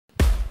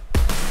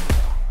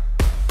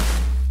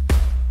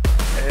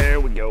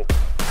we go.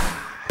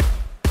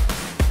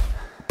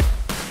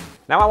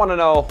 Now I want to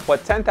know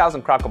what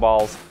 10,000 croco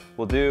balls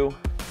will do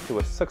to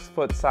a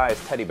 6-foot size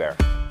teddy bear.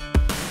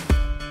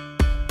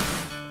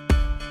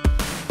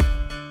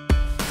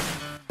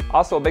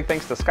 Also, a big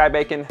thanks to Sky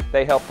Bacon.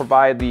 They help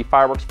provide the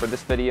fireworks for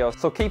this video,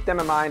 so keep them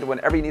in mind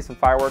whenever you need some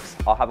fireworks.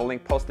 I'll have a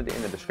link posted in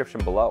the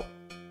description below.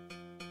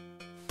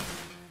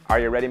 Are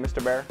you ready,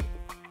 Mr. Bear?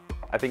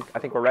 I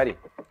think we're ready.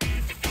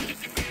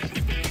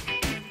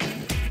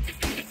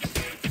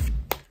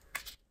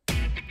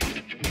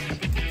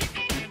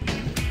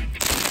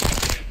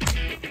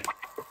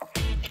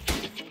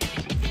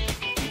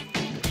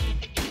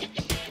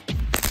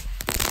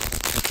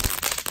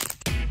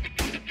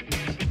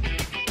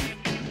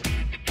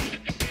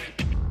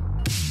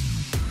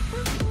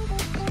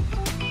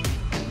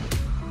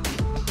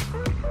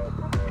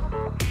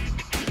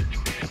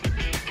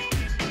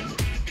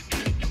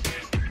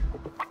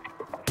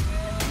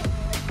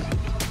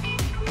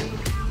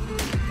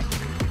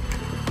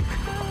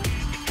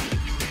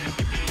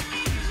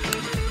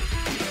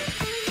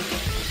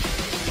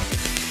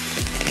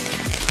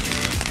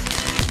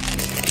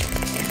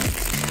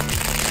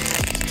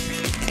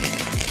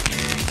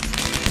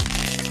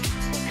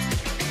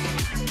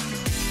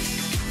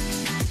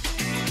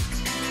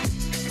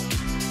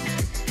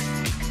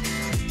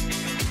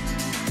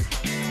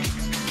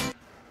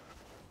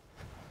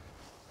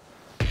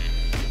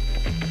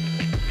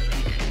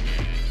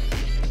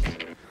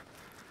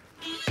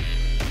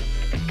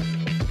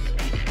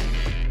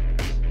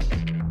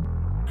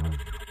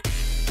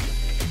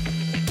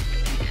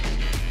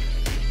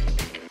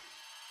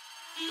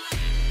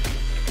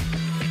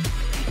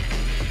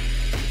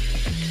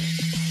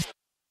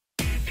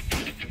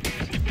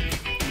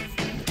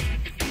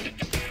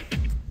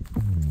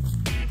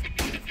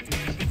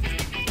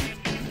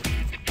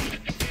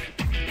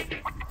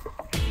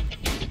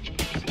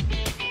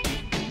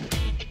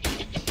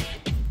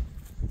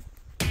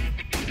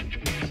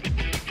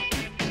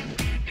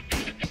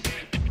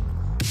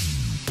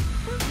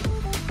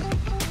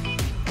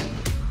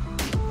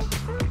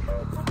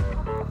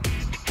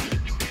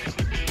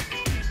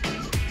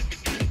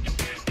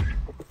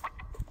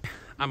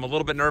 I'm a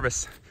little bit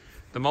nervous.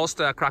 The most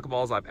croco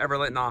balls I've ever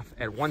let off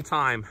at one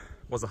time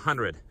was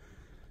 100.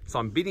 So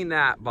I'm beating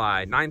that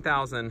by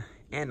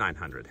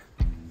 9,900.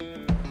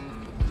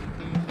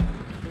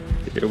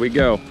 Here we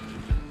go.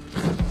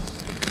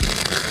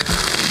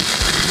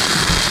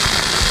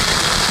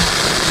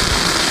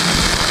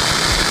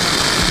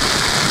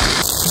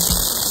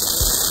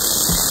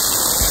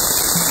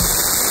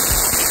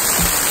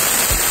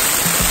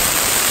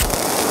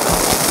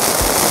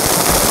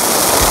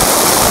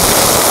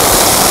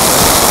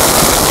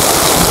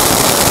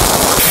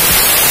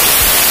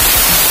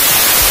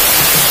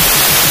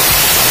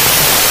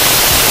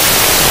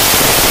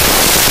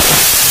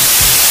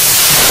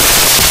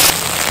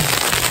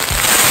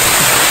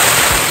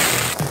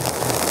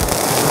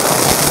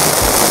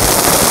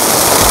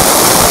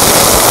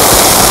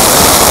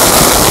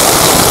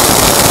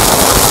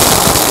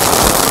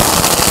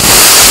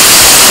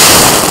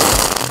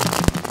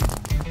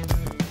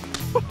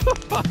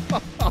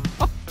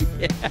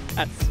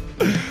 Yes.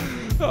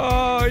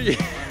 Oh yeah.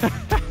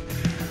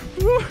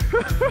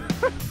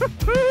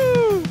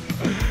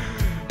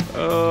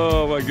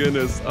 Oh my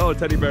goodness. Oh,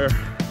 teddy bear.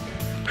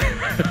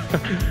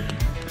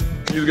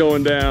 He's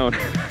going down.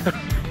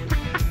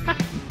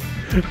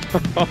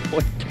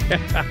 Holy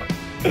cow.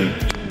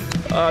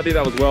 I think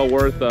that was well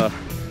worth a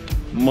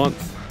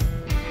month's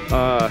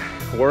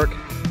work.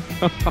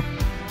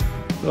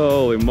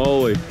 Holy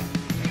moly.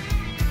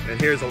 And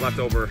here's a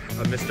leftover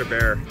of Mr.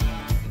 Bear.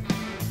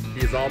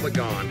 He is all but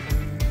gone.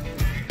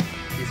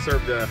 He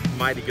served a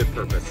mighty good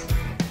purpose.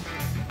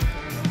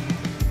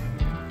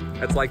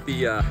 That's like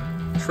the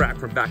track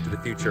from Back to the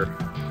Future.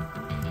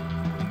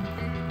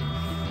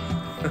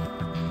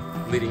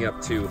 Leading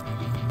up to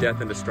death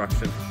and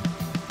destruction.